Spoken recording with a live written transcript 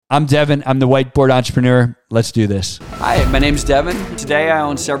I'm Devin. I'm the whiteboard entrepreneur. Let's do this. Hi, my name's Devin. Today I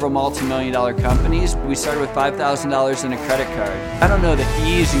own several multi-million-dollar companies. We started with $5,000 in a credit card. I don't know the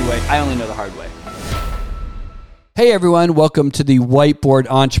easy way. I only know the hard way. Hey everyone, welcome to the Whiteboard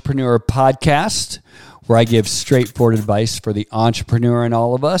Entrepreneur Podcast, where I give straightforward advice for the entrepreneur in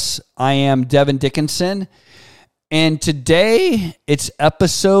all of us. I am Devin Dickinson, and today it's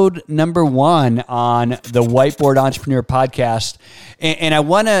episode number 1 on the Whiteboard Entrepreneur Podcast. And I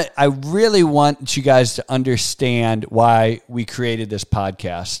really want you guys to understand why we created this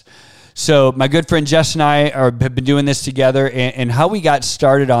podcast. So my good friend Jess and I have been doing this together, and how we got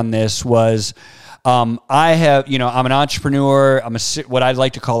started on this was I'm an entrepreneur. I'm what I'd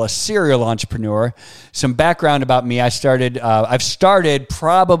like to call a serial entrepreneur. Some background about me. I've started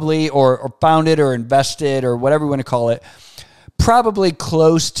probably or founded or invested or whatever you want to call it, probably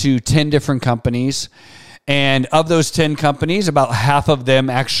close to 10 different companies. And of those 10 companies, about half of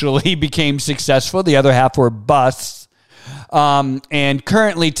them actually became successful. The other half were busts. And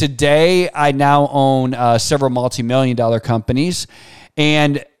currently today, I now own several multi-million-dollar companies.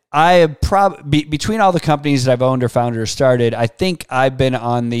 And I have between all the companies that I've owned or founded or started, I think I've been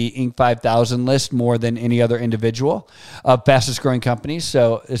on the Inc. 5000 list more than any other individual of fastest growing companies.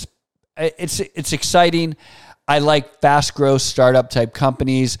 So it's exciting. I like fast growth startup type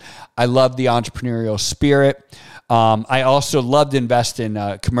companies. I love the entrepreneurial spirit. I also love to invest in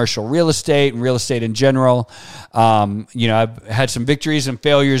commercial real estate and real estate in general. I've had some victories and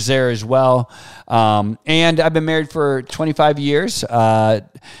failures there as well. And I've been married for 25 years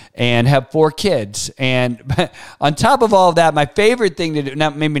and have 4 kids. And on top of all of that, my favorite thing to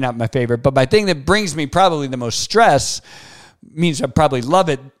do, maybe not my favorite, but my thing that brings me probably the most stress, means I probably love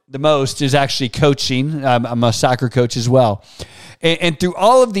it the most, is actually coaching. I'm a soccer coach as well. And through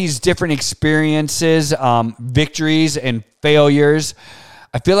all of these different experiences, victories and failures,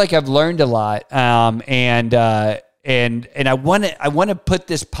 I feel like I've learned a lot. And I want to put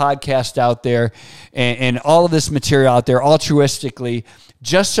this podcast out there and all of this material out there altruistically,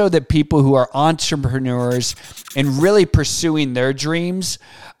 just so that people who are entrepreneurs and really pursuing their dreams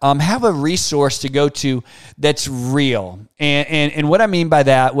have a resource to go to that's real. And what I mean by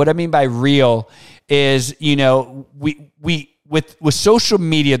that, what I mean by real is, with social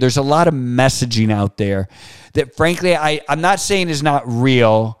media, there's a lot of messaging out there that, frankly, I'm not saying is not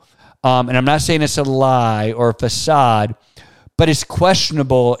real, and I'm not saying it's a lie or a facade, but it's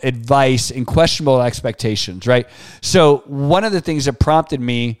questionable advice and questionable expectations, right? So one of the things that prompted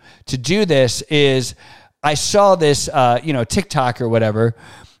me to do this is I saw this, TikTok or whatever,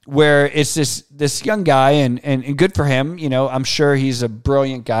 where it's this young guy and good for him. I'm sure he's a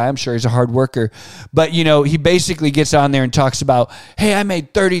brilliant guy. I'm sure he's a hard worker. But, he basically gets on there and talks about, hey, I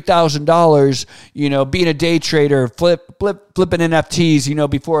made $30,000, being a day trader, flipping NFTs,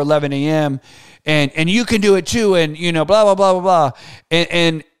 before 11 a.m. And you can do it too. And, blah, blah, blah, blah, blah.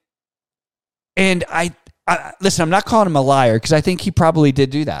 And I listen, I'm not calling him a liar, because I think he probably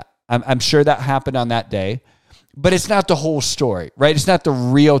did do that. I'm sure that happened on that day. But it's not the whole story, right? It's not the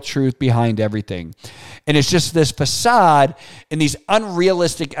real truth behind everything. And it's just this facade and these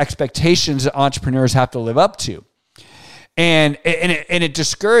unrealistic expectations that entrepreneurs have to live up to. And it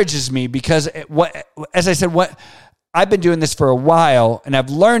discourages me, because as I said, I've been doing this for a while and I've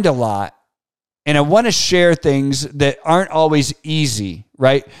learned a lot, and I want to share things that aren't always easy,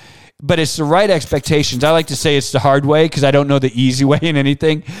 right? But it's the right expectations. I like to say it's the hard way, because I don't know the easy way in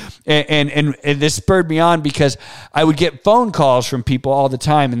anything. And this spurred me on, because I would get phone calls from people all the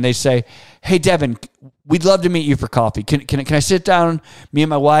time, and they say, hey, Devin, we'd love to meet you for coffee. Can I sit down, me and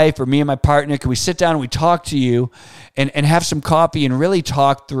my wife or me and my partner, can we sit down and we talk to you and have some coffee and really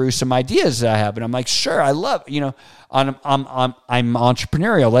talk through some ideas that I have? And I'm like, sure, I love, I'm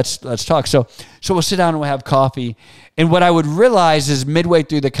entrepreneurial. Let's talk. So we'll sit down and we'll have coffee. And what I would realize is midway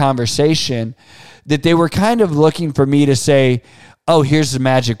through the conversation that they were kind of looking for me to say, oh, here's the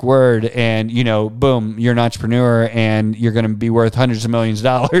magic word, and, boom, you're an entrepreneur and you're going to be worth hundreds of millions of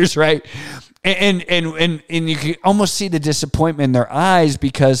dollars, right? And you can almost see the disappointment in their eyes,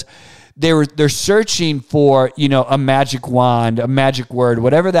 because they're searching for, a magic wand, a magic word,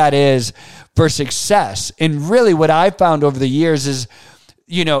 whatever that is, for success. And really what I found over the years is,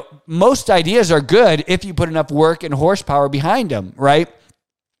 most ideas are good if you put enough work and horsepower behind them, right?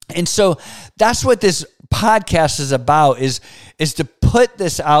 And so that's what this podcast is about, is to put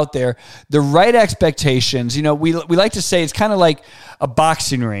this out there, the right expectations. We like to say it's kind of like a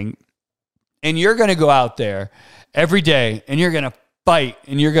boxing ring, and you're going to go out there every day and you're going to fight,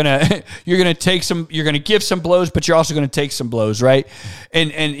 and you're going to give some blows, but you're also going to take some blows, right?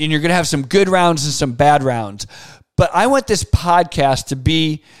 And you're going to have some good rounds and some bad rounds. But I want this podcast to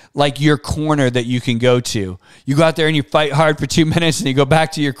be like your corner that you can go to. You go out there and you fight hard for 2 minutes and you go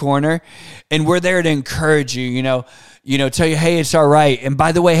back to your corner, and we're there to encourage you, tell you, hey, it's all right. And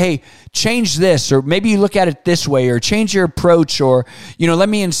by the way, hey, change this, or maybe you look at it this way, or change your approach, or, let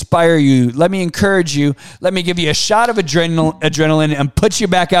me inspire you. Let me encourage you. Let me give you a shot of adrenaline and put you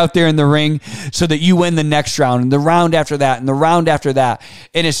back out there in the ring so that you win the next round and the round after that and the round after that.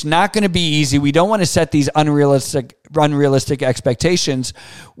 And it's not going to be easy. We don't want to set these unrealistic expectations.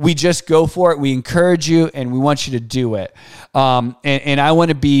 We just go for it. We encourage you and we want you to do it. And I want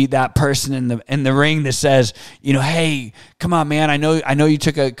to be that person in the ring that says, hey, come on, man. I know you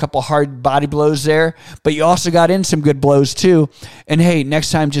took a couple hard body blows there, but you also got in some good blows too. And hey,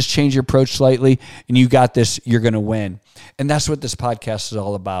 next time, just change your approach slightly and you got this, you're going to win. And that's what this podcast is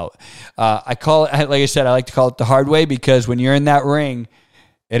all about. I call it, like I said, I like to call it the hard way, because when you're in that ring,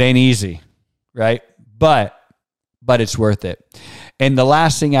 it ain't easy, right? But it's worth it. And the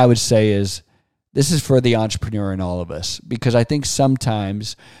last thing I would say is, this is for the entrepreneur in all of us, because I think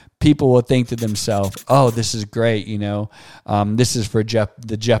sometimes people will think to themselves, oh, this is great. This is for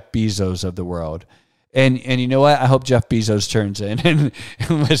the Jeff Bezos of the world. And you know what? I hope Jeff Bezos turns in and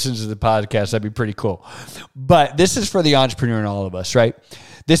listens to the podcast. That'd be pretty cool. But this is for the entrepreneur in all of us, right?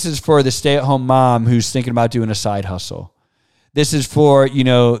 This is for the stay-at-home mom who's thinking about doing a side hustle. This is for,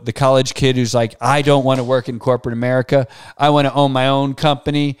 the college kid who's like, I don't want to work in corporate America. I want to own my own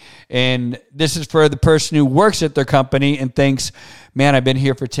company. And this is for the person who works at their company and thinks, man, I've been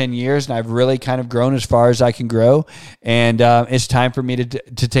here for 10 years and I've really kind of grown as far as I can grow. And it's time for me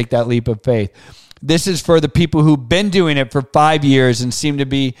to take that leap of faith. This is for the people who've been doing it for 5 years and seem to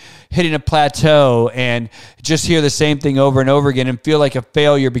be hitting a plateau and just hear the same thing over and over again and feel like a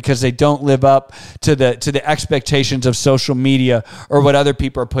failure because they don't live up to the expectations of social media or what other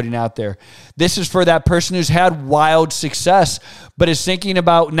people are putting out there. This is for that person who's had wild success but is thinking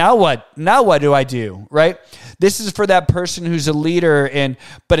about, now what? Now what do I do, right? This is for that person who's a leader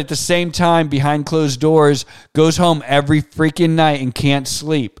but at the same time, behind closed doors, goes home every freaking night and can't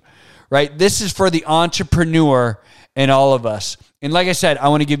sleep. Right? This is for the entrepreneur in all of us. And like I said, I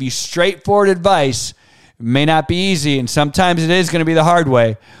want to give you straightforward advice. It may not be easy, and sometimes it is going to be the hard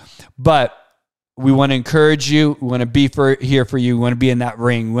way, but we want to encourage you. We want to be here for you. We want to be in that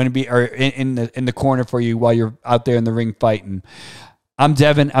ring. We want to be in the corner for you while you're out there in the ring fighting. I'm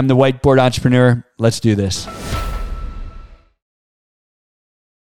Devin. I'm the whiteboard entrepreneur. Let's do this.